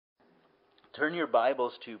Turn your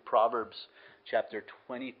Bibles to Proverbs chapter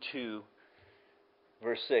 22,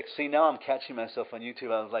 verse 6. See, now I'm catching myself on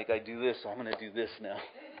YouTube. I was like, I do this, so I'm going to do this now.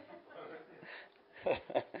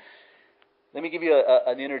 Let me give you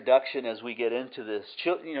an introduction as we get into this.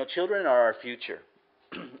 Children are our future,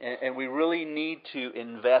 and we really need to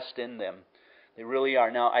invest in them. They really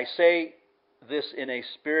are. Now, I say this in a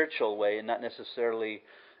spiritual way and not necessarily,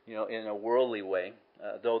 in a worldly way.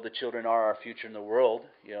 Though the children are our future in the world,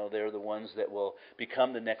 they're the ones that will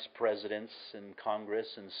become the next presidents in Congress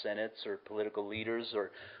and senates or political leaders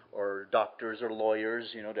or doctors or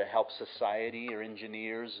lawyers, to help society, or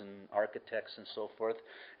engineers and architects and so forth.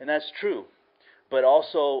 And that's true. But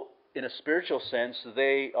also, in a spiritual sense,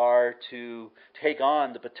 they are to take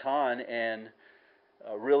on the baton and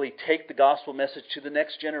really take the gospel message to the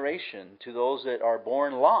next generation, to those that are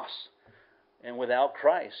born lost and without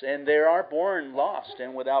Christ. And they are born lost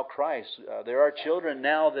and without Christ. There are children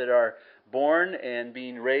now that are born and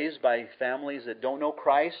being raised by families that don't know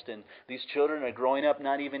Christ, and these children are growing up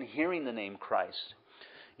not even hearing the name Christ.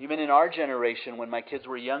 Even in our generation, when my kids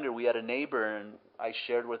were younger, we had a neighbor, and I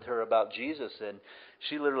shared with her about Jesus, and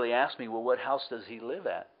she literally asked me, well, what house does he live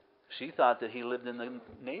at? She thought that he lived in the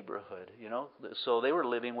neighborhood, So they were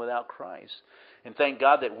living without Christ. And thank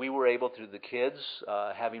God that we were able, through the kids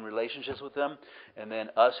having relationships with them, and then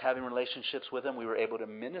us having relationships with them, we were able to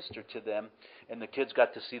minister to them, and the kids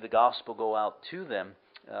got to see the gospel go out to them.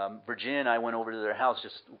 Virginia and I went over to their house,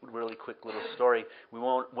 just a really quick little story. We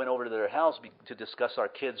went over to their house to discuss our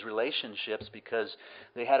kids' relationships because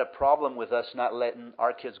they had a problem with us not letting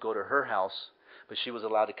our kids go to her house, but she was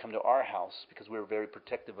allowed to come to our house because we were very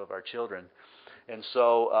protective of our children. And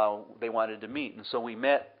so they wanted to meet. And so we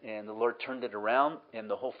met, and the Lord turned it around, and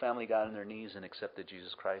the whole family got on their knees and accepted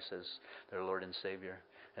Jesus Christ as their Lord and Savior.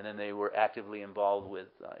 And then they were actively involved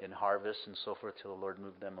in harvest and so forth till the Lord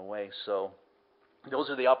moved them away. So those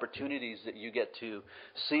are the opportunities that you get to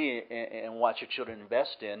see and watch your children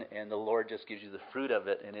invest in, and the Lord just gives you the fruit of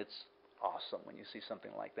it, and it's awesome when you see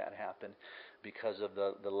something like that happen because of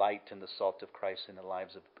the light and the salt of Christ in the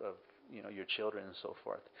lives of your children and so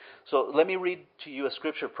forth. So let me read to you a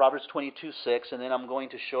scripture, Proverbs 22:6, and then I'm going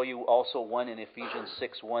to show you also one in Ephesians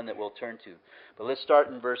 6:1 that we'll turn to. But let's start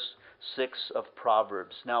in verse 6 of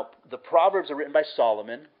Proverbs. Now, the Proverbs are written by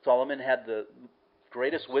Solomon. Solomon had the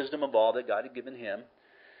greatest wisdom of all that God had given him.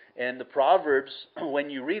 And the Proverbs, when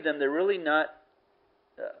you read them, they're really not,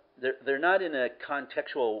 they're not in a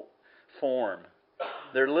contextual form.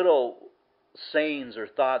 They're little sayings or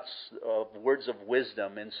thoughts of words of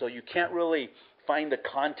wisdom, and so you can't really find the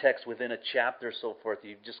context within a chapter or so forth.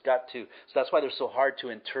 You've just got to, so that's why they're so hard to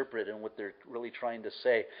interpret and what they're really trying to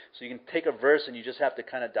say. So you can take a verse and you just have to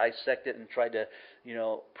kind of dissect it and try to,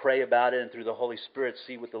 pray about it, and through the Holy Spirit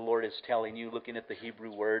see what the Lord is telling you, looking at the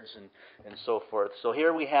Hebrew words and so forth. So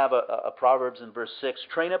here we have a Proverbs in verse 6,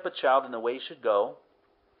 train up a child in the way he should go,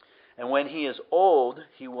 and when he is old,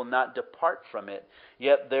 he will not depart from it.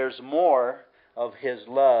 Yet there's more of his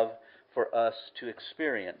love for us to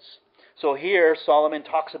experience. So here, Solomon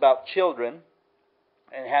talks about children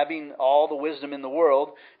and having all the wisdom in the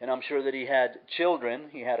world. And I'm sure that he had children.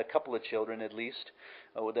 He had a couple of children at least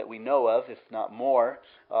that we know of, if not more.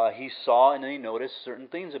 He saw and he noticed certain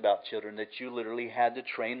things about children, that you literally had to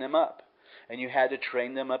train them up. And you had to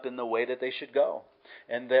train them up in the way that they should go.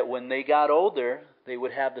 And that when they got older, they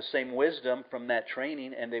would have the same wisdom from that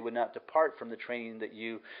training, and they would not depart from the training that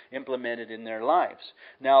you implemented in their lives.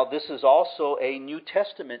 Now, this is also a New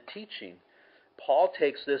Testament teaching. Paul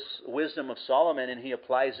takes this wisdom of Solomon and he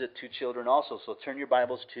applies it to children also. So turn your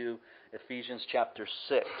Bibles to Ephesians chapter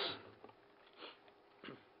 6.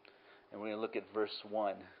 And we're going to look at verse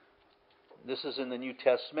 1. This is in the New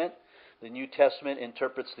Testament. The New Testament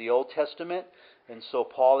interprets the Old Testament, and so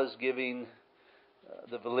Paul is giving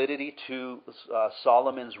the validity to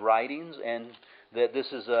Solomon's writings, and that this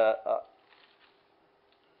is a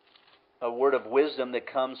word of wisdom that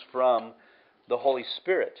comes from the Holy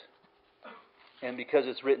Spirit. And because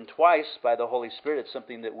it's written twice by the Holy Spirit, it's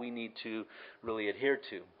something that we need to really adhere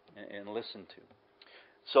to and listen to.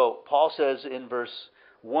 So Paul says in verse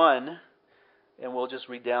 1, and we'll just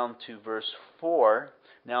read down to verse 4.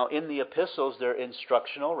 Now, in the epistles, they're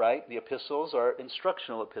instructional, right? The epistles are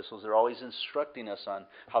instructional epistles. They're always instructing us on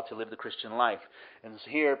how to live the Christian life. And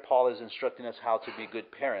here, Paul is instructing us how to be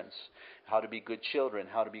good parents, how to be good children,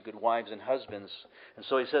 how to be good wives and husbands. And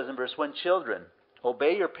so he says in verse 1, children,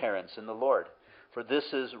 obey your parents in the Lord, for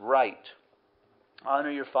this is right.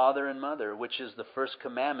 Honor your father and mother, which is the first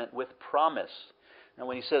commandment with promise. And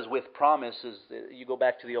when he says with promise, you go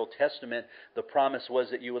back to the Old Testament, the promise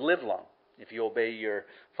was that you would live long. if you obey your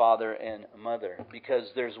father and mother.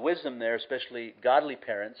 Because there's wisdom there, especially godly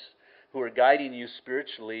parents, who are guiding you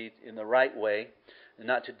spiritually in the right way and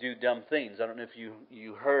not to do dumb things. I don't know if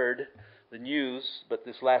you heard the news, but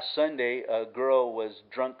this last Sunday, a girl was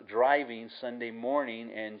drunk driving Sunday morning,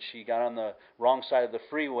 and she got on the wrong side of the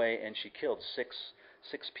freeway, and she killed six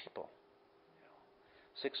people.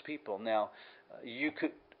 6 people. Now, you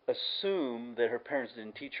could assume that her parents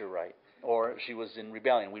didn't teach her right, or she was in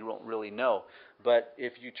rebellion. We won't really know. But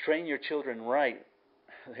if you train your children right,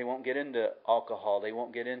 they won't get into alcohol. They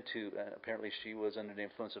won't get into, apparently she was under the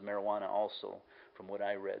influence of marijuana also, from what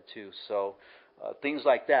I read too. So things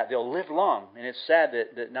like that. They'll live long. And it's sad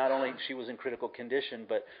that not only she was in critical condition,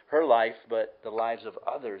 but her life, but the lives of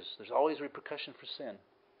others. There's always repercussion for sin.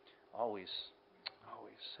 Always.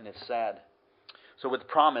 Always. And it's sad. So with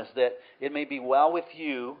promise that it may be well with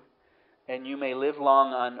you, and you may live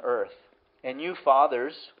long on earth. And you,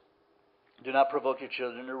 fathers, do not provoke your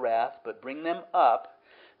children to wrath, but bring them up.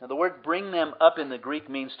 Now the word bring them up in the Greek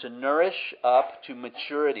means to nourish up to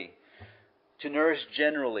maturity. To nourish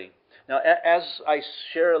generally. Now as I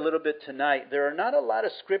share a little bit tonight, there are not a lot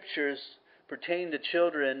of scriptures pertaining to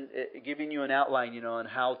children giving you an outline, on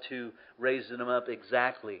how to raise them up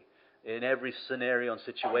exactly in every scenario and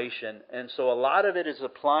situation. And so a lot of it is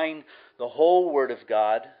applying the whole Word of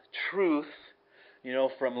God, truth,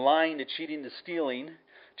 from lying to cheating to stealing,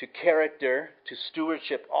 to character, to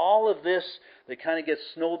stewardship. All of this, they kind of get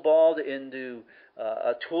snowballed into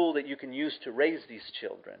a tool that you can use to raise these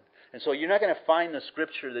children. And so you're not going to find the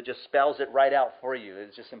scripture that just spells it right out for you.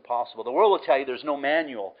 It's just impossible. The world will tell you there's no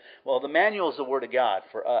manual. Well, the manual is the Word of God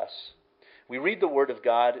for us. We read the Word of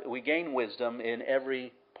God, we gain wisdom in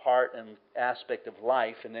every part and aspect of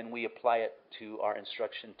life, and then we apply it to our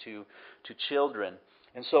instruction to children.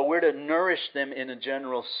 And so we're to nourish them in a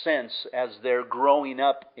general sense as they're growing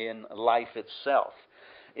up in life itself.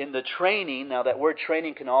 In the training, now that word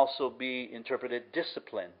training can also be interpreted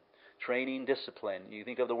discipline. Training, discipline. You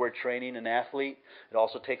think of the word training, an athlete, it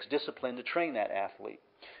also takes discipline to train that athlete.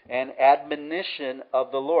 And admonition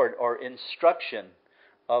of the Lord, or instruction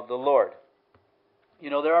of the Lord.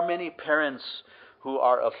 There are many parents who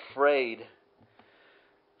are afraid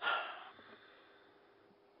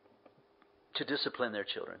to discipline their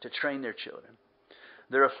children, to train their children.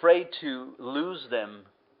 They're afraid to lose them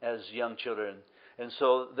as young children. And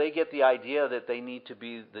so they get the idea that they need to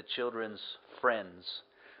be the children's friends.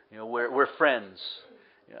 We're friends.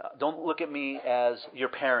 Don't look at me as your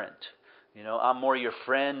parent. I'm more your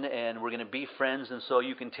friend, and we're going to be friends, and so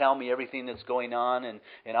you can tell me everything that's going on, and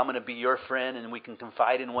I'm going to be your friend, and we can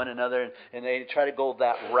confide in one another. And they try to go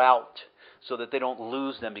that route so that they don't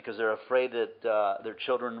lose them, because they're afraid that their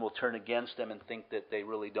children will turn against them and think that they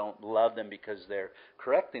really don't love them because they're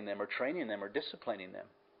correcting them or training them or disciplining them.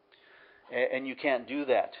 And you can't do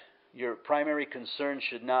that. Your primary concern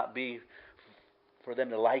should not be for them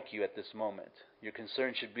to like you at this moment. Your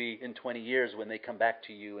concern should be in 20 years when they come back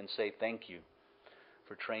to you and say, thank you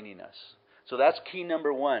for training us. So that's key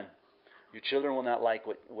number 1. Your children will not like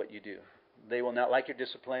what you do. They will not like your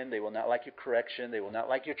discipline. They will not like your correction. They will not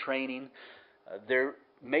like your training. They're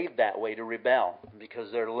made that way to rebel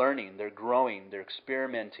because they're learning, they're growing, they're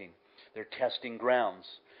experimenting, they're testing grounds.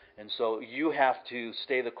 And so you have to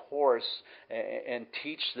stay the course and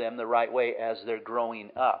teach them the right way as they're growing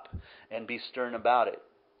up and be stern about it.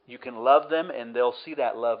 You can love them, and they'll see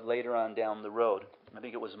that love later on down the road. I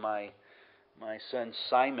think it was my son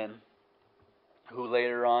Simon who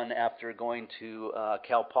later on, after going to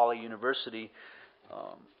Cal Poly University,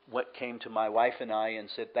 came to my wife and I and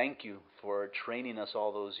said, thank you for training us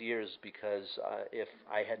all those years, because if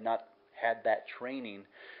I had not had that training,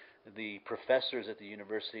 the professors at the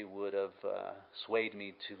university would have swayed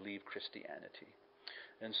me to leave Christianity.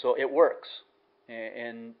 And so it works.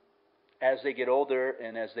 And as they get older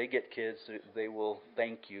and as they get kids, they will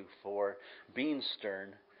thank you for being stern,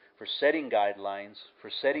 for setting guidelines,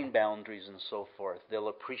 for setting boundaries and so forth. They'll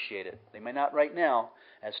appreciate it. They may not right now,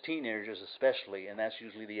 as teenagers especially, and that's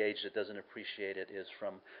usually the age that doesn't appreciate it, is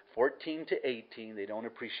from 14 to 18. They don't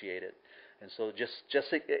appreciate it. And so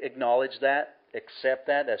just acknowledge that, accept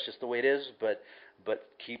that. That's just the way it is, but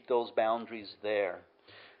keep those boundaries there.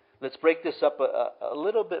 Let's break this up a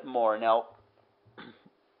little bit more. Now,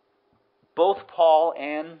 both Paul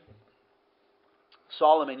and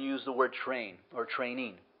Solomon use the word train or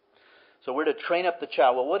training. So we're to train up the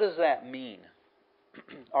child. Well, what does that mean?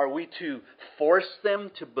 Are we to force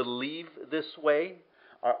them to believe this way?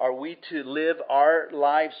 Are we to live our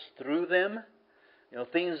lives through them?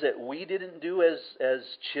 Things that we didn't do as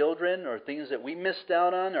children, or things that we missed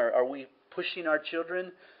out on? Or are we pushing our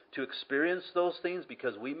children to experience those things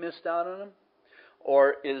because we missed out on them?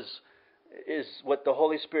 Or is what the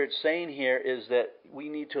Holy Spirit's saying here is that we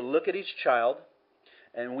need to look at each child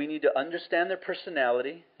and we need to understand their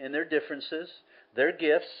personality and their differences, their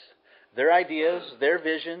gifts, their ideas, their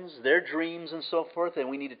visions, their dreams, and so forth. And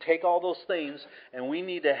we need to take all those things and we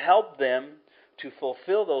need to help them to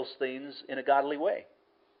fulfill those things in a godly way.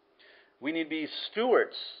 We need to be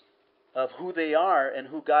stewards of who they are and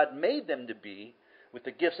who God made them to be with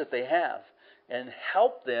the gifts that they have, and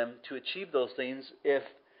help them to achieve those things if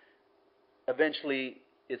eventually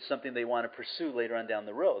it's something they want to pursue later on down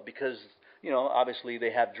the road. Because, obviously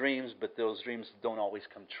they have dreams, but those dreams don't always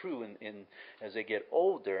come true in as they get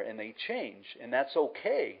older and they change. And that's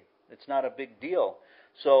okay. It's not a big deal.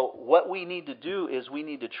 So what we need to do is we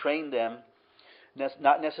need to train them,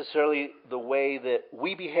 not necessarily the way that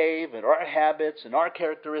we behave and our habits and our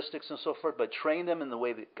characteristics and so forth, but train them in the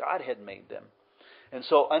way that God had made them. And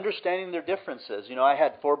so understanding their differences. I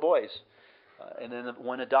had 4 boys and then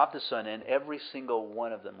one adopted son, and every single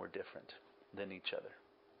one of them were different than each other.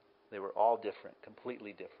 They were all different,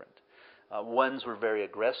 completely different. Ones were very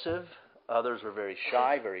aggressive. Others were very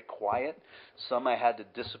shy, very quiet. Some I had to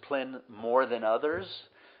discipline more than others.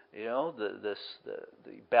 The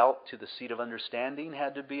belt to the seat of understanding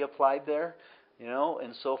had to be applied there,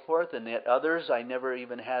 and so forth. And yet others, I never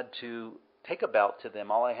even had to take a belt to them.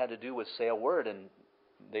 All I had to do was say a word, and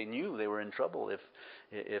they knew they were in trouble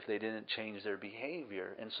if they didn't change their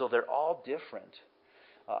behavior. And so they're all different.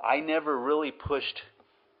 I never really pushed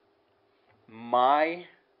my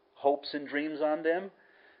hopes and dreams on them.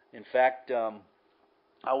 In fact, I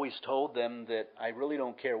always told them that I really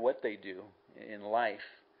don't care what they do in life.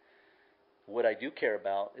 What I do care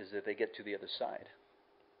about is that they get to the other side,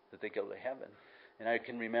 that they go to heaven. And I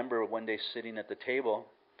can remember one day sitting at the table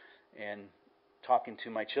and talking to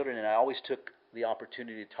my children, and I always took the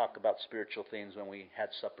opportunity to talk about spiritual things when we had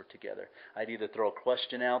supper together. I'd either throw a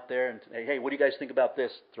question out there and say, hey, what do you guys think about this?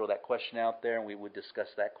 Throw that question out there, and we would discuss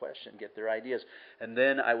that question, get their ideas. And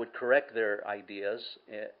then I would correct their ideas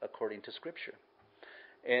according to Scripture.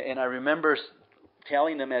 And I remember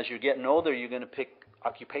telling them, as you're getting older, you're going to pick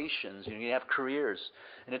occupations, you have careers.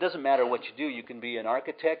 And it doesn't matter what you do. You can be an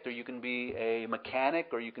architect, or you can be a mechanic,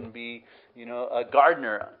 or you can be, a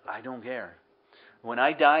gardener. I don't care. When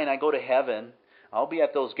I die and I go to heaven, I'll be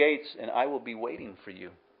at those gates and I will be waiting for you.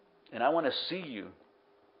 And I want to see you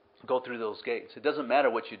go through those gates. It doesn't matter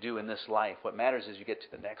what you do in this life. What matters is you get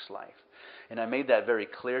to the next life. And I made that very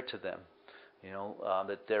clear to them,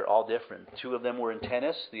 that they're all different. 2 of them were in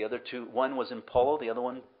tennis. The other 2, one was in polo. The other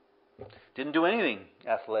one didn't do anything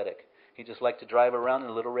athletic. He just liked to drive around in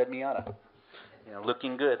a little red Miata,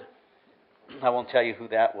 looking good. I won't tell you who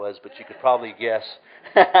that was, but you could probably guess.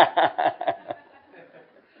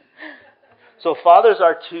 So fathers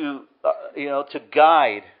are to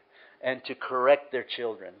guide and to correct their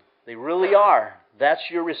children. They really are. That's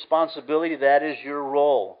your responsibility. That is your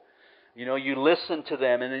role. You listen to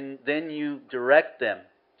them, and then you direct them.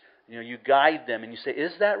 You guide them, and you say,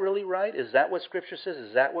 is that really right? Is that what Scripture says?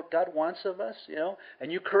 Is that what God wants of us?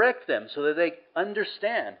 And you correct them so that they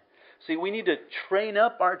understand. See, we need to train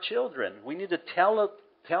up our children. We need to tell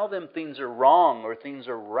them things are wrong or things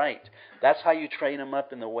are right. That's how you train them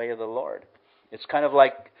up in the way of the Lord. It's kind of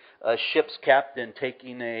like a ship's captain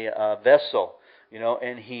taking a vessel,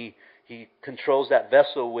 and he controls that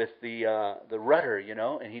vessel with the rudder,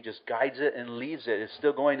 and he just guides it and leads it. It's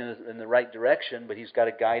still going in the right direction, but he's got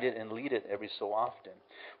to guide it and lead it every so often.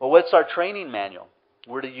 Well, what's our training manual?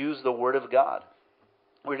 We're to use the Word of God.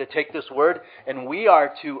 We're to take this Word, and we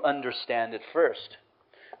are to understand it first.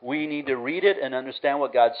 We need to read it and understand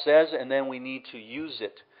what God says, and then we need to use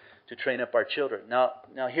it to train up our children. Now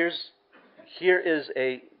here is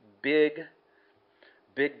a big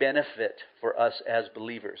benefit for us as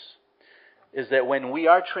believers, is that when we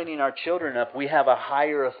are training our children up, we have a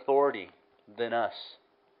higher authority than us,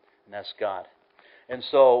 and that's God. And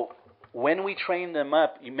so when we train them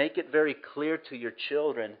up, you make it very clear to your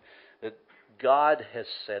children that God has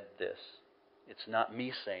said this. It's not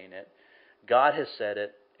me saying it. God has said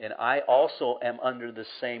it, and I also am under the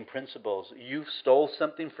same principles. You stole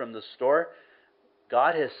something from the store.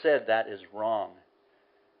 God has said that is wrong.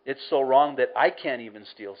 It's so wrong that I can't even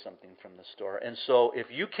steal something from the store. And so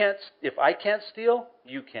if I can't steal,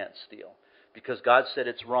 you can't steal, because God said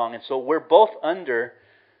it's wrong. And so we're both under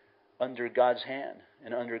God's hand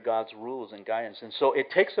and under God's rules and guidance. And so it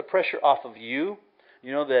takes the pressure off of you,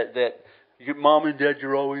 that your mom and dad,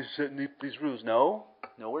 you're always setting these rules. No,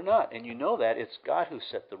 we're not. And that it's God who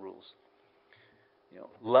set the rules.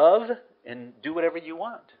 Love and do whatever you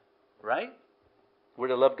want, right? We're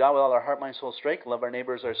to love God with all our heart, mind, soul, strength, love our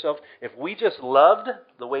neighbors ourselves. If we just loved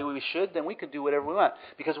the way we should, then we could do whatever we want.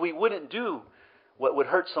 Because we wouldn't do what would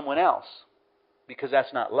hurt someone else. Because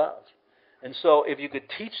that's not love. And so if you could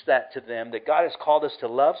teach that to them, that God has called us to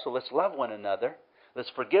love, so let's love one another. Let's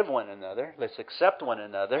forgive one another. Let's accept one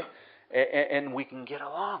another. And we can get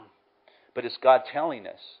along. But it's God telling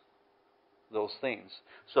us those things.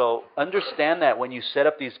 So understand that when you set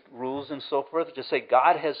up these rules and so forth, just say,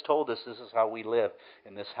 God has told us this is how we live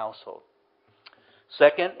in this household.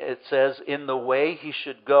 Second, it says, in the way he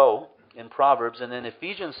should go in Proverbs. And then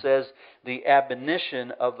Ephesians says, the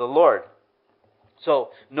admonition of the Lord. So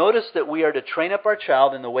notice that we are to train up our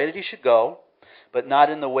child in the way that he should go, but not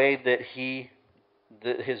in the way that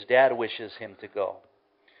his dad wishes him to go.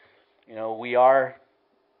 You know, we are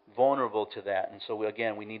vulnerable to that. And so,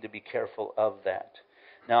 we need to be careful of that.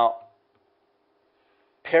 Now,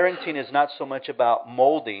 parenting is not so much about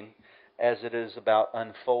molding as it is about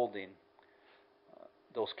unfolding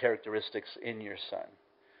those characteristics in your son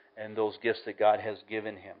and those gifts that God has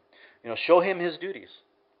given him. You know, show him his duties.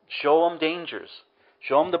 Show him dangers.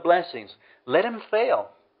 Show him the blessings. Let him fail.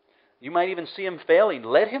 You might even see him failing.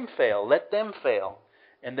 Let him fail. Let them fail.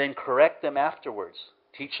 And then correct them afterwards.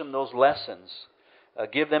 Teach them those lessons.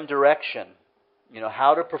 Give them direction. You know,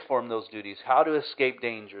 how to perform those duties. How to escape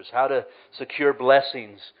dangers. How to secure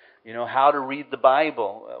blessings. You know, how to read the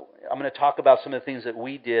Bible. I'm going to talk about some of the things that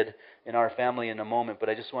we did in our family in a moment, but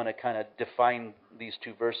I just want to kind of define these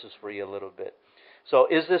two verses for you a little bit. So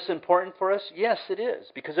is this important for us? Yes, it is,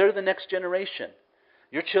 because they're the next generation.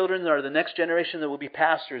 Your children are the next generation that will be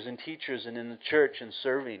pastors and teachers and in the church and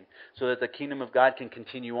serving, so that the kingdom of God can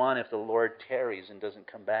continue on if the Lord tarries and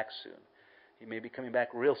doesn't come back soon. He may be coming back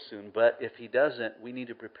real soon, but if He doesn't, we need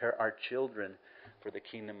to prepare our children for the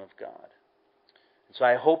kingdom of God. And so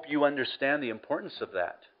I hope you understand the importance of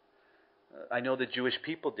that. I know the Jewish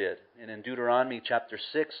people did. And in Deuteronomy chapter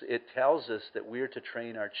 6, it tells us that we're to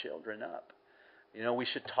train our children up. You know, we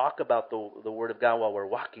should talk about the Word of God while we're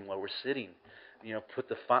walking, while we're sitting. You know, put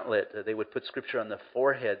the frontlet. They would put Scripture on the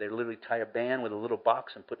forehead. They literally tie a band with a little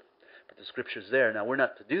box and put the Scriptures there. Now, we're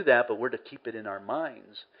not to do that, but we're to keep it in our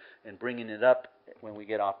minds and bringing it up when we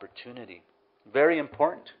get opportunity. Very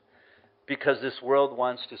important, because this world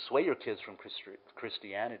wants to sway your kids from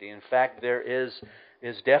Christianity. In fact, there is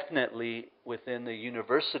definitely within the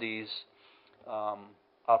universities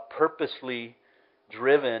a purposely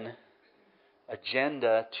driven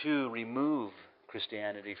agenda to remove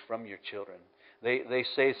Christianity from your children. They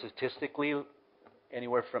say statistically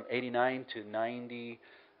anywhere from 89 to 94%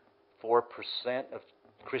 of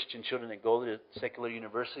Christian children that go to secular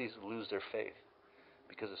universities lose their faith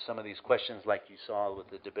because of some of these questions like you saw with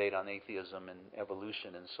the debate on atheism and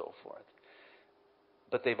evolution and so forth.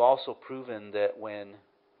 But they've also proven that when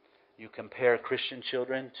you compare Christian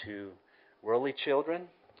children to worldly children,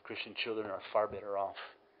 Christian children are far better off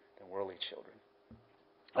than worldly children.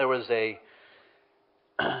 There was a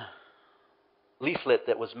leaflet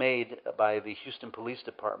that was made by the Houston Police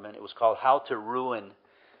Department. It was called How to Ruin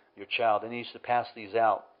Your Child. And they used to pass these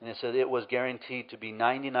out. And it said it was guaranteed to be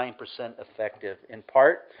 99% effective. In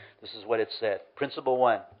part, this is what it said. Principle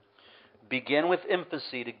 1. Begin with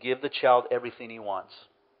infancy to give the child everything he wants.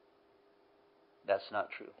 That's not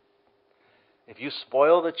true. If you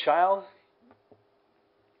spoil the child,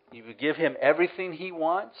 if you give him everything he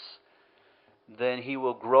wants, then he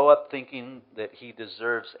will grow up thinking that he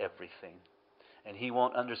deserves everything. And he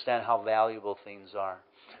won't understand how valuable things are.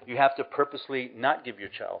 You have to purposely not give your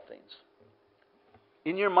child things.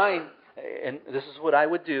 In your mind, and this is what I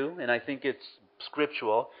would do, and I think it's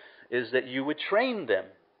scriptural, is that you would train them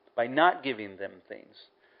by not giving them things.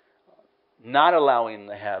 Not allowing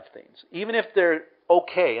them to have things. Even if they're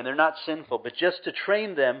okay and they're not sinful, but just to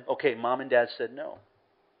train them, okay, mom and dad said no.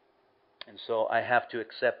 And so I have to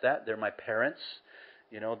accept that. They're my parents.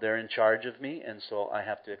 You know, they're in charge of me, and so I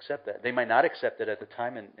have to accept that. They might not accept it at the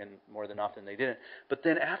time, and more than often they didn't. But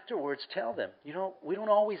then afterwards tell them, you know, we don't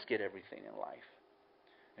always get everything in life.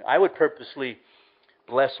 You know, I would purposely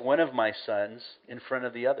bless one of my sons in front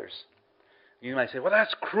of the others. You might say, well,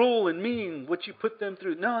 that's cruel and mean, what you put them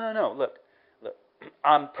through. No. Look.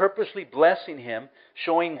 I'm purposely blessing him,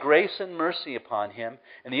 showing grace and mercy upon him,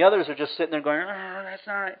 and the others are just sitting there going, oh, that's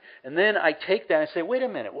not right. And then I take that and say, wait a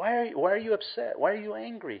minute, why are you upset? Why are you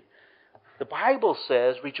angry? The Bible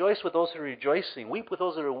says, rejoice with those who are rejoicing, weep with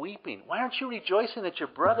those that are weeping. Why aren't you rejoicing that your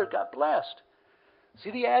brother got blessed?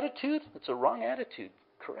 See the attitude? It's a wrong attitude.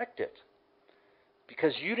 Correct it.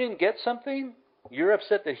 Because you didn't get something, you're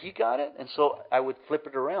upset that he got it, and so I would flip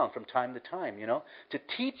it around from time to time, you know, to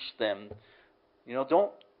teach them. You know,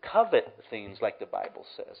 don't covet things like the Bible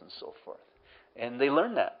says and so forth. And they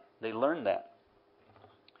learn that. They learn that.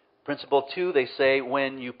 Principle 2, they say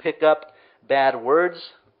when you pick up bad words,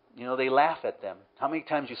 they laugh at them. How many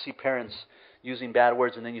times you see parents using bad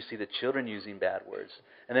words and then you see the children using bad words?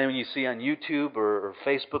 And then when you see on YouTube or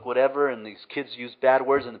Facebook, whatever, and these kids use bad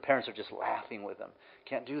words and the parents are just laughing with them.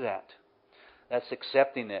 Can't do that. That's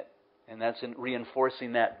accepting it. And that's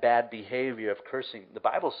reinforcing that bad behavior of cursing. The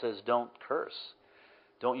Bible says don't curse.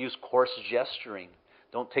 Don't use coarse gesturing.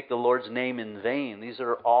 Don't take the Lord's name in vain. These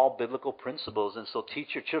are all biblical principles. And so teach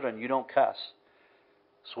your children you don't cuss.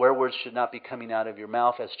 Swear words should not be coming out of your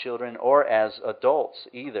mouth as children or as adults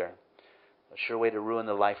either. A sure way to ruin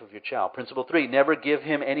the life of your child. Principle 3, never give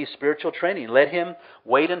him any spiritual training. Let him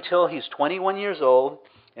wait until he's 21 years old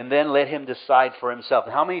and then let him decide for himself.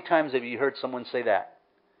 How many times have you heard someone say that?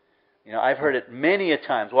 I've heard it many a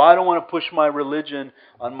times. Well, I don't want to push my religion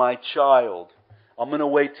on my child. I'm going to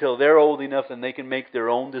wait till they're old enough and they can make their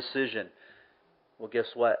own decision. Well, guess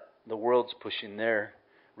what? The world's pushing their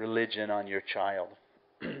religion on your child.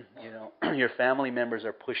 Your family members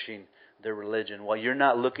are pushing their religion. While you're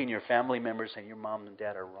not looking, your family members saying your mom and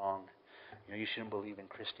dad are wrong. You shouldn't believe in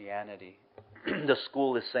Christianity. The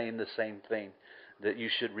school is saying the same thing, that you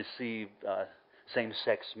should receive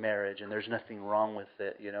same-sex marriage, and there's nothing wrong with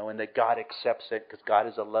it, and that God accepts it because God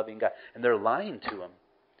is a loving God. And they're lying to them.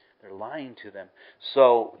 They're lying to them.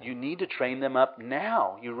 So you need to train them up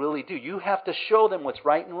now. You really do. You have to show them what's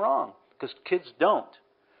right and wrong because kids don't.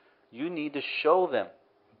 You need to show them.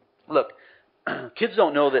 Look, kids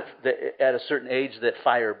don't know that at a certain age that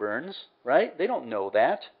fire burns, right? They don't know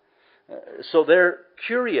that. So they're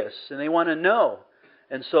curious and they want to know.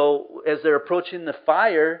 And so as they're approaching the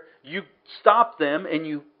fire, you stop them and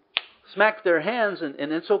you smack their hands, and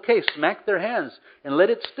it's okay. Smack their hands and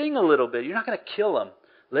let it sting a little bit. You're not going to kill them.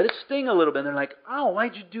 Let it sting a little bit. And they're like, oh,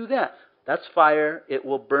 why'd you do that? That's fire. It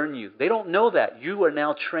will burn you. They don't know that. You are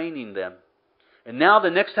now training them. And now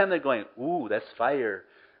the next time they're going, ooh, that's fire.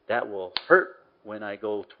 That will hurt when I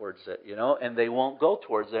go towards it, and they won't go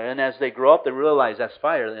towards it. And as they grow up, they realize that's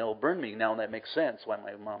fire, and it will burn me. Now that makes sense why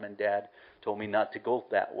my mom and dad told me not to go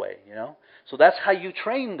that way, So that's how you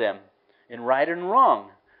train them in right and wrong,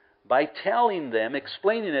 by telling them,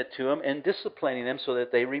 explaining it to them, and disciplining them so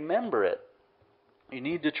that they remember it. You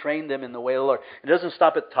need to train them in the way of the Lord. It doesn't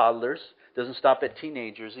stop at toddlers. It doesn't stop at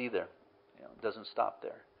teenagers either. It doesn't stop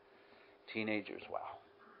there. Teenagers,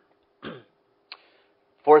 wow.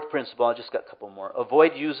 Fourth principle, I just got a couple more.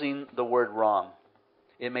 Avoid using the word wrong.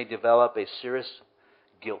 It may develop a serious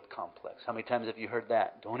guilt complex. How many times have you heard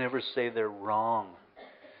that? Don't ever say they're wrong.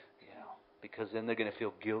 Because then they're going to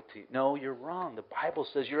feel guilty. No, you're wrong. The Bible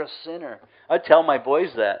says you're a sinner. I tell my boys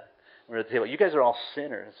that. We're at the table. You guys are all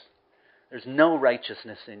sinners. There's no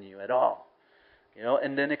righteousness in you at all.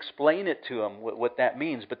 And then explain it to them what that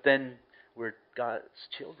means. But then we're God's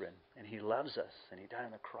children, and He loves us, and He died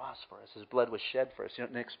on the cross for us. His blood was shed for us.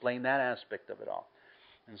 And explain that aspect of it all,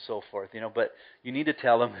 and so forth. But you need to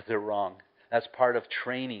tell them that they're wrong. That's part of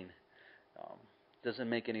training. Doesn't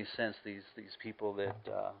make any sense. These people that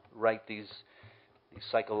write these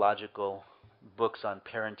psychological books on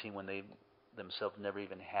parenting when they themselves never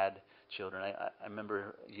even had children. I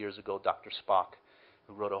remember years ago Dr. Spock,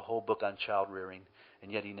 who wrote a whole book on child rearing,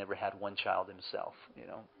 and yet he never had one child himself.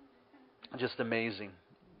 Just amazing.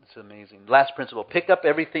 It's amazing. Last principle: pick up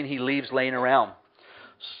everything he leaves laying around,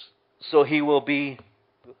 so he will be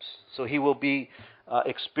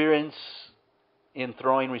experienced in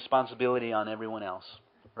throwing responsibility on everyone else,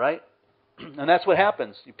 right? And that's what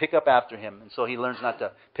happens. You pick up after him, and so he learns not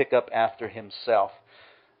to pick up after himself.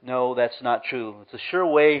 No, that's not true. It's a sure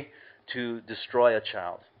way to destroy a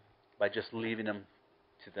child, by just leaving them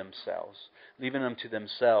to themselves. Leaving them to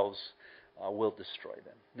themselves will destroy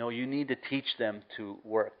them. No, you need to teach them to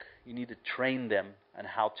work. You need to train them on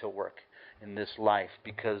how to work in this life,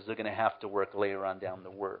 because they're going to have to work later on down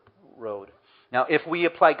the road. Now, if we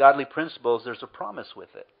apply godly principles, there's a promise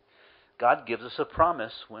with it. God gives us a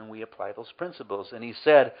promise when we apply those principles. And He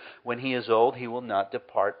said, when he is old, he will not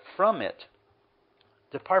depart from it.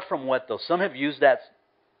 Depart from what, though? Some have used that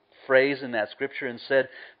phrase in that scripture and said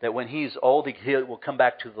that when he's old, he will come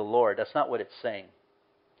back to the Lord. That's not what it's saying.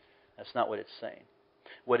 That's not what it's saying.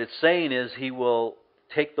 What it's saying is He will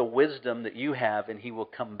take the wisdom that you have and He will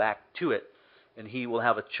come back to it. And He will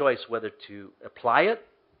have a choice whether to apply it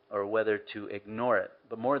or whether to ignore it.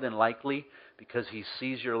 But more than likely, because He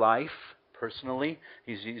sees your life personally,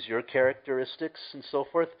 He sees your characteristics and so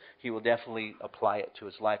forth, He will definitely apply it to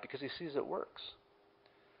His life because He sees it works.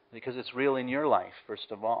 Because it's real in your life,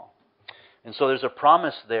 first of all. And so there's a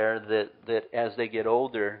promise there that as they get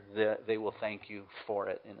older, they will thank you for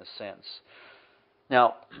it, in a sense.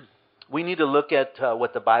 Now, We need to look at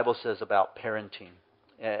what the Bible says about parenting.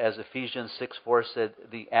 As Ephesians 6:4 said,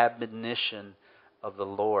 the admonition of the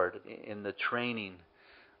Lord in the training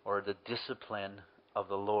or the discipline of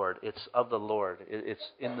the Lord. It's of the Lord.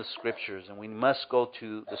 It's in the Scriptures, and we must go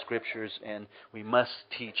to the Scriptures and we must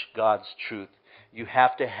teach God's truth. You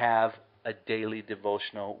have to have a daily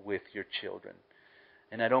devotional with your children.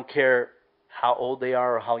 And I don't care how old they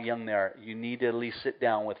are or how young they are. You need to at least sit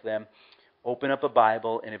down with them, open up a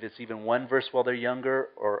Bible, and if it's even one verse while they're younger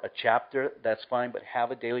or a chapter, that's fine, but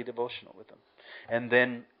have a daily devotional with them. And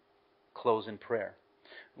then close in prayer.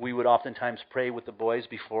 We would oftentimes pray with the boys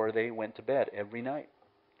before they went to bed every night.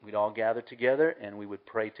 We'd all gather together and we would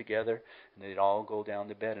pray together, and they'd all go down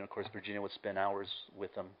to bed. And of course, Virginia would spend hours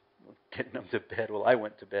with them, getting them to bed while I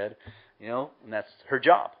went to bed, and that's her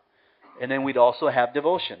job. And then we'd also have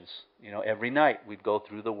devotions, every night. We'd go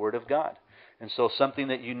through the Word of God. And so something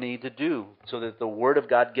that you need to do so that the Word of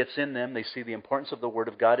God gets in them, they see the importance of the Word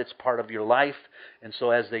of God, it's part of your life, and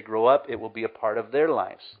so as they grow up, it will be a part of their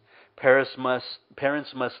lives. Parents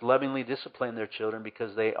must lovingly discipline their children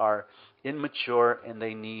because they are immature and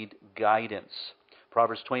they need guidance.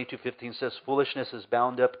 Proverbs 22:15 says, foolishness is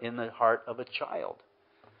bound up in the heart of a child.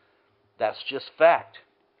 That's just fact.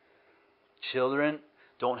 Children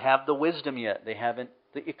don't have the wisdom yet. They haven't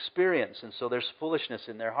the experience, and so there's foolishness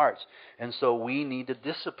in their hearts. And so we need to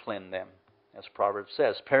discipline them, as Proverbs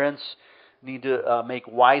says. Parents need to make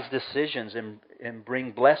wise decisions and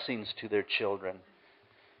bring blessings to their children.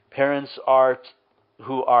 Parents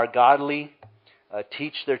who are godly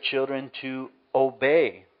teach their children to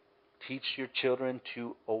obey. Teach your children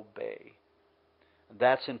to obey.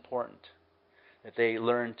 That's important, that they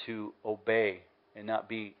learn to obey and not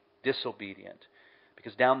be disobedient.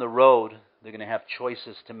 Because down the road, they're going to have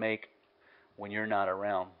choices to make when you're not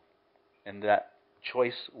around. And that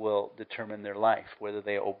choice will determine their life, whether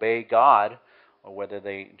they obey God or whether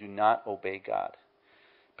they do not obey God.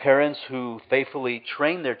 Parents who faithfully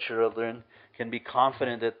train their children can be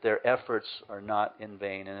confident that their efforts are not in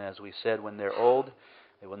vain. And as we said, when they're old,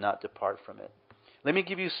 they will not depart from it. Let me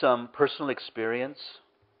give you some personal experience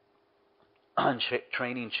on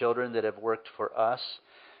training children that have worked for us.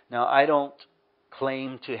 Now, I don't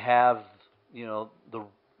claim to have, the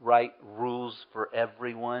right rules for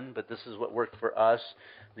everyone, but this is what worked for us.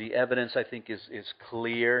 The evidence, I think, is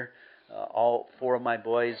clear. All four of my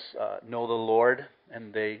boys know the Lord,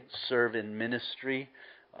 and they serve in ministry.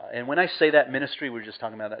 And when I say that ministry, we were just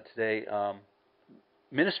talking about that today.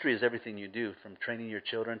 Ministry is everything you do, from training your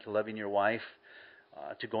children to loving your wife,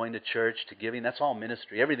 to going to church, to giving. That's all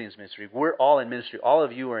ministry. Everything's ministry. We're all in ministry. All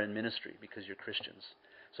of you are in ministry because you're Christians.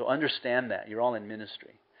 So understand that. You're all in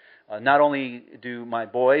ministry. Not only do my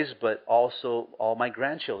boys, but also all my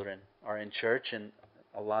grandchildren are in church, and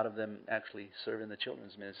a lot of them actually serve in the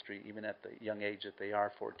children's ministry, even at the young age that they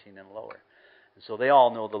are, 14 and lower. And so they all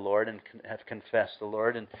know the Lord and have confessed the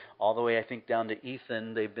Lord. And all the way, I think, down to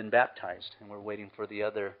Ethan, they've been baptized. And we're waiting for the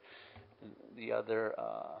other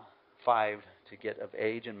 5 to get of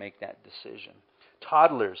age and make that decision.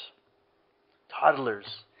 Toddlers.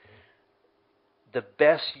 The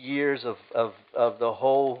best years of the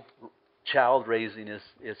whole child raising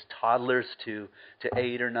is toddlers to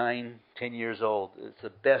 8 or 9, 10 years old. It's the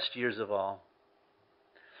best years of all.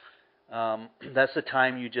 That's the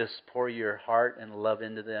time you just pour your heart and love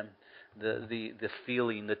into them. The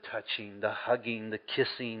feeling, the touching, the hugging, the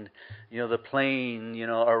kissing, the playing,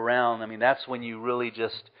 around. I mean, that's when you really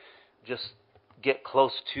just get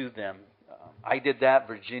close to them. I did that.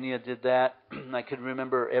 Virginia did that. I could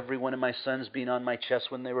remember every one of my sons being on my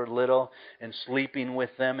chest when they were little and sleeping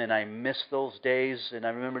with them, and I miss those days. And I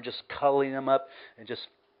remember just cuddling them up and just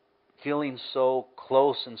feeling so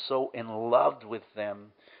close and so in love with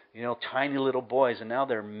them. Tiny little boys, and now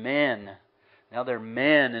they're men.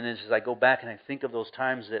 And as I go back and I think of those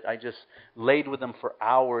times that I just laid with them for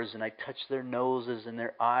hours, and I touched their noses and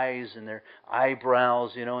their eyes and their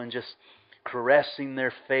eyebrows, and just caressing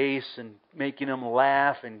their face and making them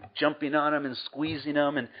laugh and jumping on them and squeezing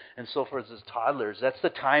them and so forth as toddlers. That's the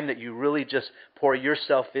time that you really just pour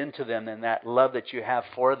yourself into them, and that love that you have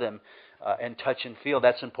for them and touch and feel.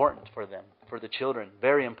 That's important for them, for the children,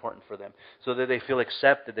 very important for them, so that they feel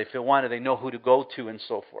accepted, they feel wanted, they know who to go to and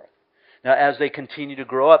so forth. Now, as they continue to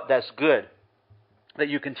grow up, that's good that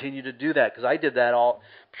you continue to do that, because I did that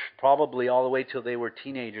probably all the way till they were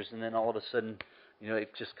teenagers, and then all of a sudden,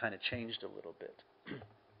 it just kind of changed a little bit.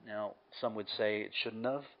 Now, some would say it shouldn't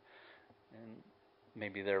have, and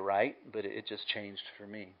maybe they're right, but it just changed for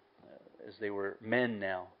me as they were men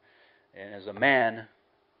now. And as a man,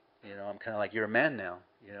 I'm kind of like, you're a man now.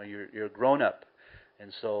 You're a grown up,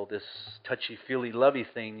 And so this touchy-feely, lovey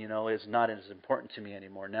thing, is not as important to me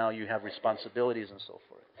anymore. Now you have responsibilities and so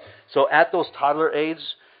forth. So at those toddler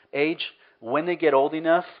age, when they get old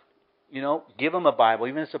enough, give them a Bible,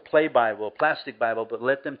 even if it's a play Bible, a plastic Bible, but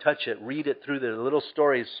let them touch it, read it through. The little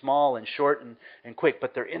stories, small and short and quick,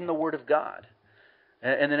 but they're in the Word of God.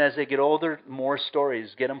 And then as they get older, more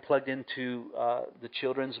stories. Get them plugged into the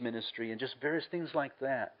children's ministry and just various things like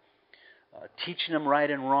that. Teaching them right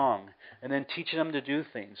and wrong. And then teaching them to do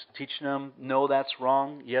things. Teaching them, no, that's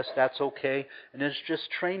wrong. Yes, that's okay. And it's just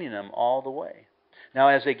training them all the way. Now,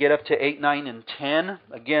 as they get up to 8, 9, and 10,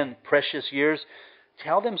 again, precious years,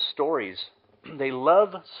 tell them stories. They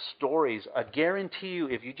love stories. I guarantee you,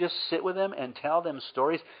 if you just sit with them and tell them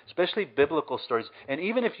stories, especially biblical stories, and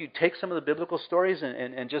even if you take some of the biblical stories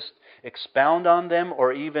and just expound on them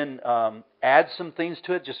or even add some things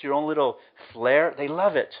to it, just your own little flair, they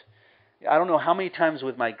love it. I don't know how many times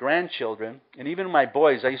with my grandchildren, and even my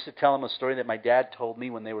boys, I used to tell them a story that my dad told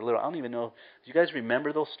me when they were little. I don't even know, do you guys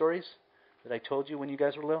remember those stories that I told you when you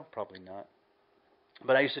guys were little? Probably not.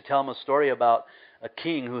 But I used to tell them a story about a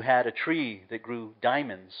king who had a tree that grew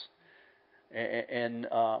diamonds. And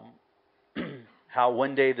how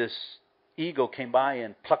one day this eagle came by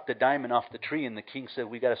and plucked the diamond off the tree, and the king said,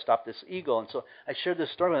 we got to stop this eagle. And so I shared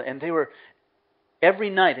this story with them, and they were...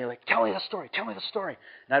 Every night, they're like, tell me the story, tell me the story.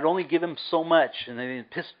 And I'd only give them so much, and they'd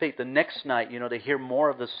anticipate the next night, to hear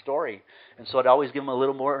more of the story. And so I'd always give them a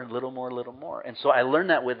little more, and a little more, a litlittle more. And so I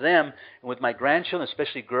learned that with them, and with my grandchildren,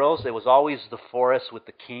 especially girls, there was always the forest with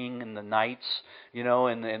the king and the knights,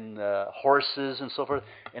 and the horses and so forth.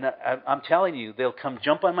 And I'm telling you, they'll come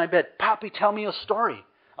jump on my bed, Papi, tell me a story.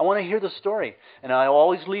 I want to hear the story. And I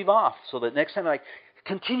always leave off, so that next time I'm like,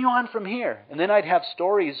 continue on from here. And then I'd have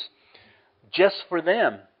stories just for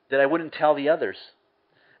them that I wouldn't tell the others.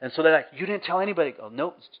 And so they're like, you didn't tell anybody. Oh,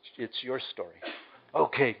 nope, it's your story.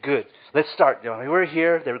 Okay, good. Let's start. We were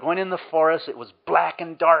here. They were going in the forest. It was black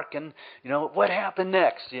and dark. And, what happened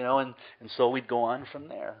next? And so we'd go on from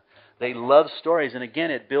there. They love stories. And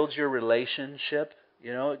again, it builds your relationship.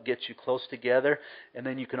 It gets you close together. And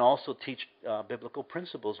then you can also teach biblical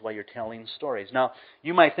principles while you're telling stories. Now,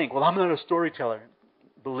 you might think, well, I'm not a storyteller.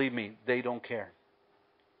 Believe me, they don't care.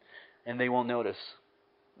 And they won't notice.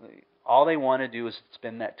 All they want to do is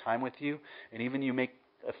spend that time with you. And even you make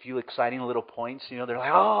a few exciting little points, they're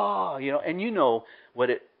like, oh, and what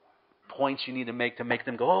points you need to make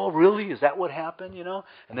them go, oh, really? Is that what happened?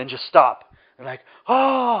 And then just stop. They're like,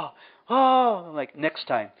 oh. I'm like, next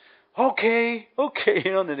time. Okay.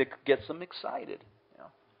 And then it gets them excited.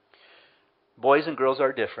 Boys and girls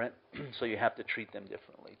are different, so you have to treat them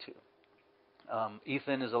differently too.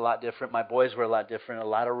 Ethan is a lot different. My boys were a lot different. A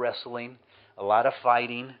lot of wrestling, a lot of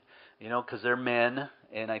fighting, because they're men.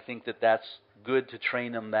 And I think that that's good to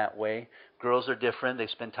train them that way. Girls are different. They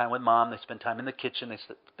spend time with mom. They spend time in the kitchen. They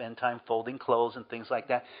spend time folding clothes and things like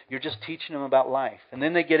that. You're just teaching them about life. And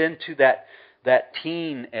then they get into that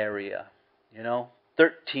teen area,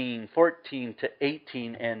 13, 14 to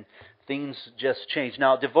 18, and things just change.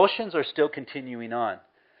 Now, devotions are still continuing on.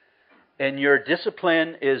 And your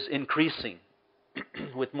discipline is increasing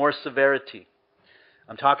with more severity.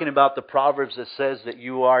 I'm talking about the Proverbs that says that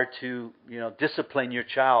you are to, discipline your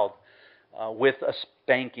child with a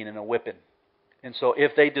spanking and a whipping. And so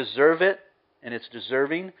if they deserve it and it's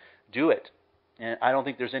deserving, do it. And I don't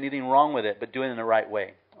think there's anything wrong with it, but do it in the right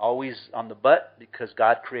way. Always on the butt, because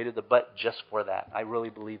God created the butt just for that. I really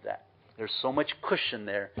believe that. There's so much cushion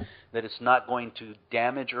there that it's not going to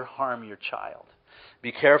damage or harm your child.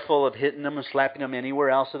 Be careful of hitting them and slapping them anywhere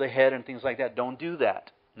else of the head and things like that. Don't do that.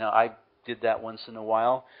 Now, I did that once in a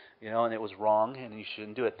while, and it was wrong, and you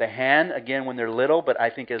shouldn't do it. The hand, again, when they're little, but I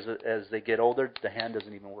think as they get older, the hand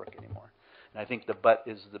doesn't even work anymore. And I think the butt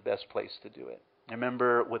is the best place to do it. I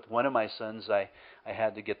remember with one of my sons, I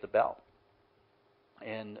had to get the belt.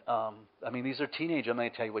 And, these are teenage. I'm not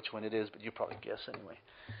going to tell you which one it is, but you probably guess anyway.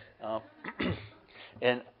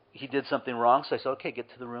 And he did something wrong, so I said, okay,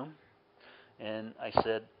 get to the room. And I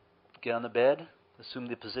said, get on the bed, assume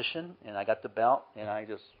the position, and I got the belt, and I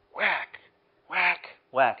just whack, whack,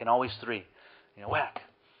 whack, and always 3, whack.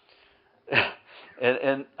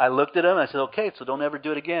 and I looked at him, and I said, okay, so don't ever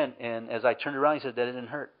do it again. And as I turned around, he said, that didn't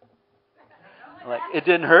hurt. I'm like, it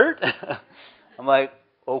didn't hurt? I'm like,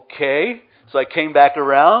 okay. So I came back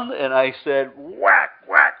around, and I said, whack,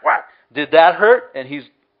 whack, whack. Did that hurt? And his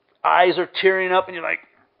eyes are tearing up, and you're like,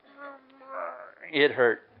 it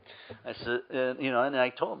hurt. I said, and I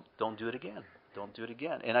told him, don't do it again. Don't do it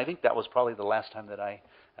again. And I think that was probably the last time that I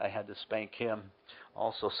had to spank him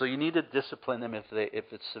also. So you need to discipline them if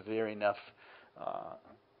it's severe enough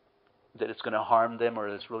that it's going to harm them or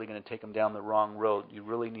it's really going to take them down the wrong road. You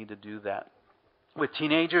really need to do that. With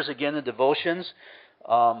teenagers, again, the devotions,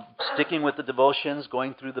 sticking with the devotions,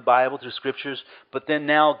 going through the Bible, through Scriptures, but then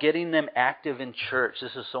now getting them active in church.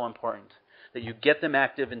 This is so important, that you get them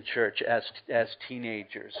active in church as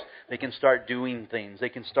teenagers. They can start doing things. They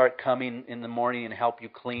can start coming in the morning and help you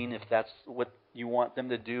clean if that's what you want them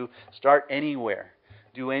to do. Start anywhere.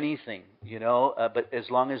 Do anything, but as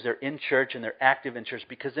long as they're in church and they're active in church,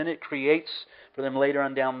 because then it creates for them later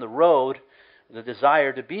on down the road the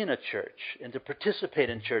desire to be in a church and to participate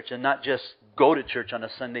in church and not just go to church on a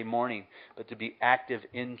Sunday morning, but to be active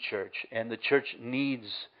in church. And the church needs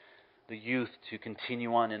the youth to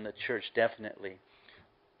continue on in the church, definitely.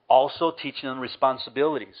 Also teaching them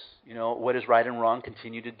responsibilities. What is right and wrong,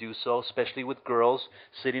 continue to do so, especially with girls,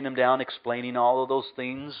 sitting them down, explaining all of those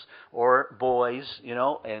things, or boys,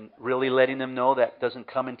 and really letting them know that doesn't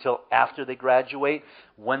come until after they graduate,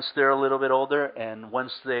 once they're a little bit older and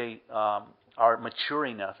once they are mature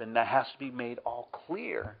enough. And that has to be made all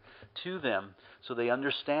clear to them so they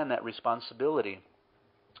understand that responsibility.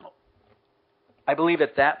 I believe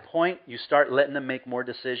at that point you start letting them make more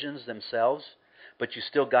decisions themselves, but you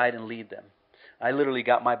still guide and lead them. I literally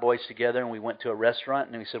got my boys together and we went to a restaurant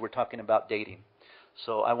and we said, we're talking about dating.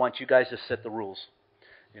 So I want you guys to set the rules.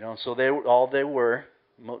 So they were.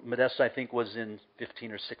 Modesta, I think, was in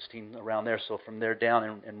 15 or 16, around there. So from there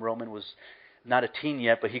down, and Roman was not a teen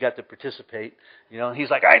yet, but he got to participate.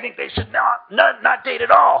 He's like, I think they should not date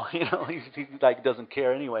at all. He like doesn't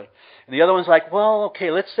care anyway. And the other one's like, well,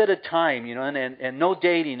 okay, let's set a time, and no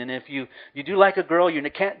dating. And if you do like a girl, you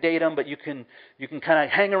can't date them, but you can kind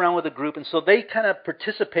of hang around with a group. And so they kind of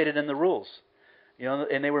participated in the rules,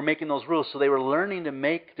 and they were making those rules. So they were learning to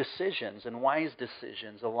make decisions and wise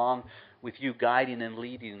decisions along with you guiding and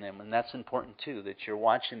leading them. And that's important too, that you're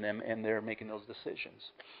watching them and they're making those decisions.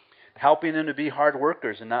 Helping them to be hard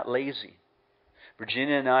workers and not lazy.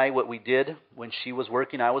 Virginia and I, what we did when she was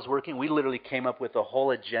working, I was working, we literally came up with a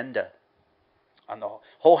whole agenda on the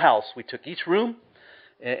whole house. We took each room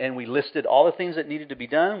and we listed all the things that needed to be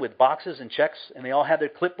done with boxes and checks, and they all had their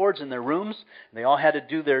clipboards in their rooms, and they all had to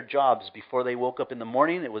do their jobs before they woke up in the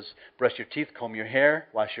morning. It was brush your teeth, comb your hair,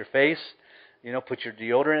 wash your face, put your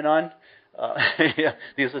deodorant on.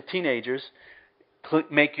 These are teenagers.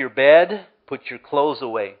 Make your bed, put your clothes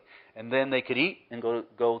away. And then they could eat and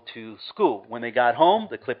go to school. When they got home,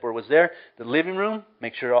 the clipboard was there. The living room,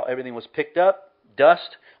 make sure everything was picked up,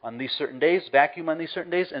 dust on these certain days, vacuum on these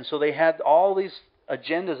certain days. And so they had all these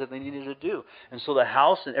agendas that they needed to do. And so the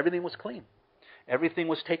house and everything was clean. Everything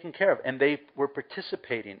was taken care of. And they were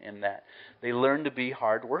participating in that. They learned to be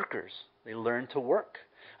hard workers. They learned to work.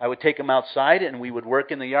 I would take them outside and we would work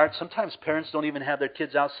in the yard. Sometimes parents don't even have their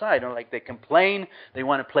kids outside. They complain, they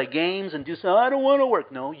want to play games and do something. I don't want to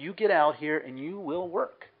work. No, you get out here and you will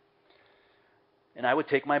work. And I would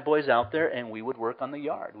take my boys out there and we would work on the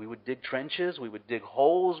yard. We would dig trenches, we would dig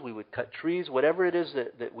holes, we would cut trees, whatever it is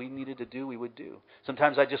that we needed to do, we would do.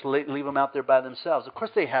 Sometimes I just leave them out there by themselves. Of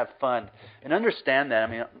course they have fun. And understand that.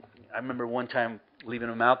 I remember one time leaving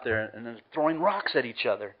them out there and then throwing rocks at each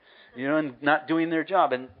other. And not doing their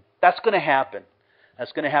job. And that's going to happen.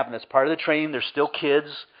 That's going to happen. That's part of the training. They're still kids.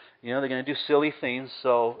 They're going to do silly things.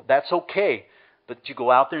 So that's okay. But you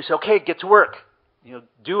go out there and say, okay, get to work.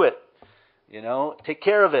 Do it. Take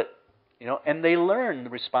care of it. And they learn the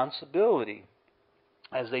responsibility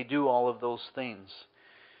as they do all of those things.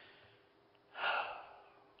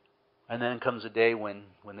 And then comes a day when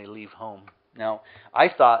they leave home. Now, I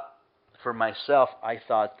thought, for myself,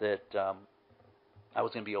 that I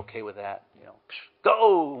was going to be okay with that.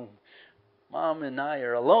 Go! Mom and I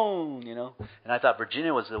are alone, And I thought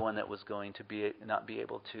Virginia was the one that was going to not be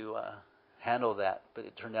able to handle that. But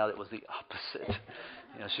it turned out it was the opposite.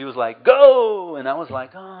 She was like, go! And I was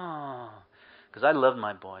like, oh. Because I loved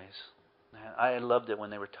my boys. I loved it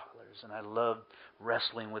when they were toddlers. And I loved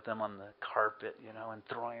wrestling with them on the carpet, and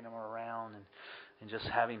throwing them around and just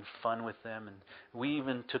having fun with them. And we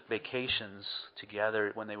even took vacations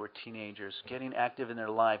together when they were teenagers, getting active in their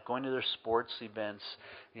life, going to their sports events,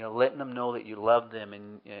 letting them know that you love them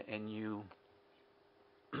and you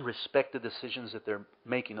respect the decisions that they're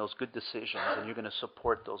making, those good decisions, and you're going to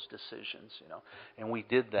support those decisions, And we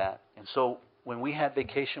did that. And so when we had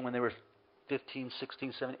vacation when they were 15,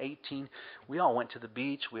 16, 17, 18, we all went to the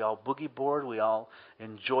beach, we all boogie board, we all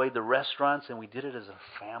enjoyed the restaurants, and we did it as a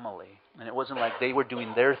family. And it wasn't like they were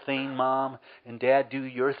doing their thing, Mom and Dad, do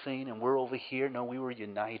your thing, and we're over here. No, we were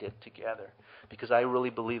united together, because I really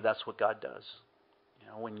believe that's what God does,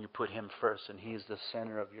 when you put Him first, and He is the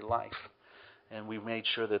center of your life. And we made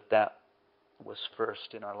sure that was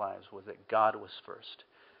first in our lives, was that God was first.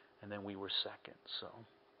 and then we were second. So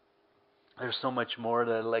there's so much more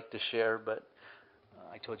that I'd like to share, but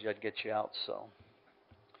I told you I'd get you out. So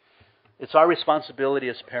it's our responsibility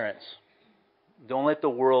as parents. Don't let the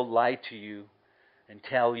world lie to you and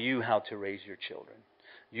tell you how to raise your children.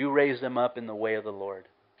 You raise them up in the way of the Lord.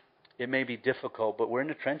 It may be difficult, but we're in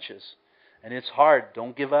the trenches. And it's hard.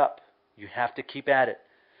 Don't give up. You have to keep at it.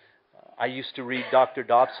 I used to read Dr.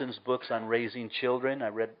 Dobson's books on raising children. I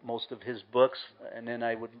read most of his books, and then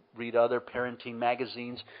I would read other parenting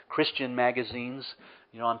magazines, Christian magazines,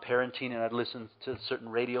 on parenting, and I'd listen to certain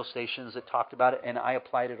radio stations that talked about it, and I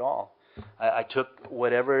applied it all. I took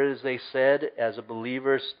whatever it is they said as a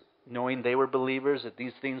believer, knowing they were believers, that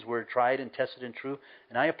these things were tried and tested and true,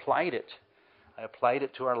 and I applied it. I applied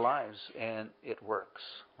it to our lives, and it works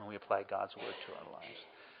when we apply God's Word to our lives.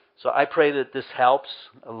 So I pray that this helps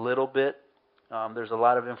a little bit. There's a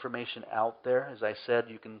lot of information out there. As I said,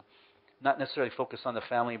 you can not necessarily focus on the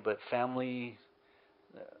family, but family.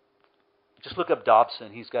 Just look up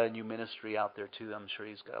Dobson. He's got a new ministry out there too. I'm sure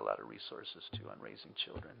he's got a lot of resources too on raising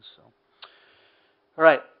children. So, all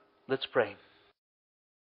right, let's pray.